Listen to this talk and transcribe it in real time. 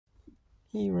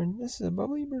Here, and this is a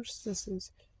bubbly burst. This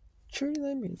is cherry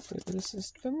lemonade flavor. This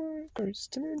is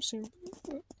tiramisu.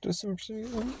 This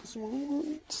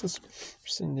is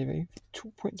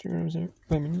 2.3 grams of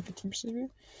lemon, 15%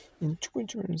 and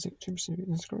 2.2 grams of 2%.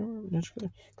 This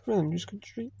natural color lemon juice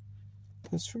concentrate.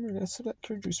 That's from your acid black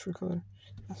curd juice for color.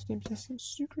 Potassium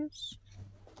sucrose.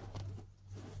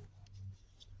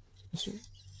 This one.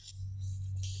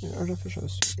 Yeah, artificial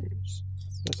sweeteners.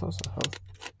 That's also health.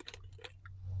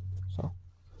 So,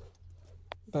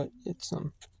 but it's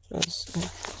as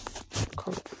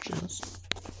color versions.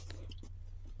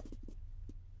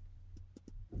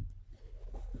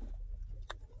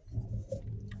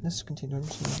 This contains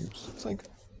 100% juice. It's like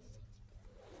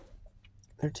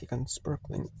their take on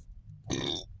sparkling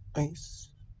ice.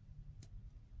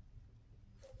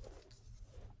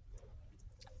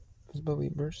 This bubbly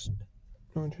burst.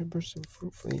 No, it's a burst of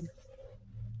fruit flavor.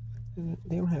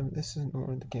 They don't have. This isn't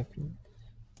more the caffeine.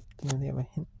 They have a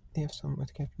hint. They have some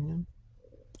with caffeine in.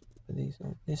 But these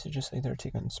don't. This is just like their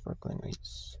take on sparkling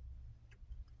ice.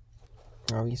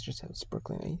 All these just have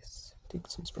sparkling ice. Take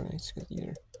some sparkling ice because these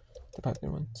are the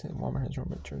popular ones. Walmart has their own,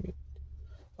 but Target.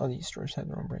 All these stores have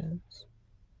their own brands.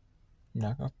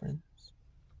 Knockoff brands.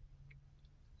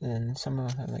 And then some of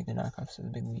them have like the knockoffs of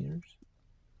the big leaders.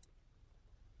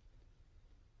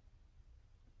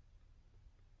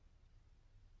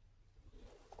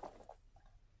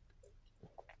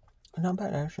 Not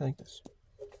bad, I actually like this.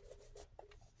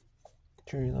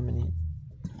 Cherry lemonade.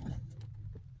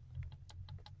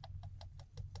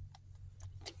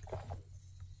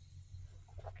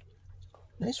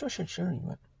 Nice rush of cherry,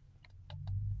 but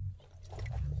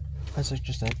that's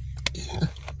just a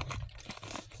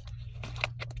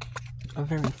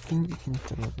very faint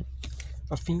hint of lemon.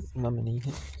 A faint lemonade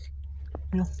hint.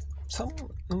 You know, some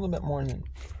a little bit more than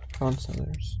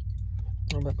constellars.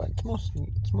 A little bit, but it's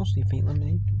mostly faint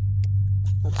lemonade.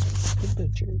 That's a good bit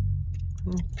of cherry.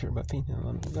 I'm not sure about faint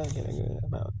lemonade, but I give it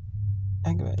about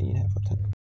 8.5 out of 10.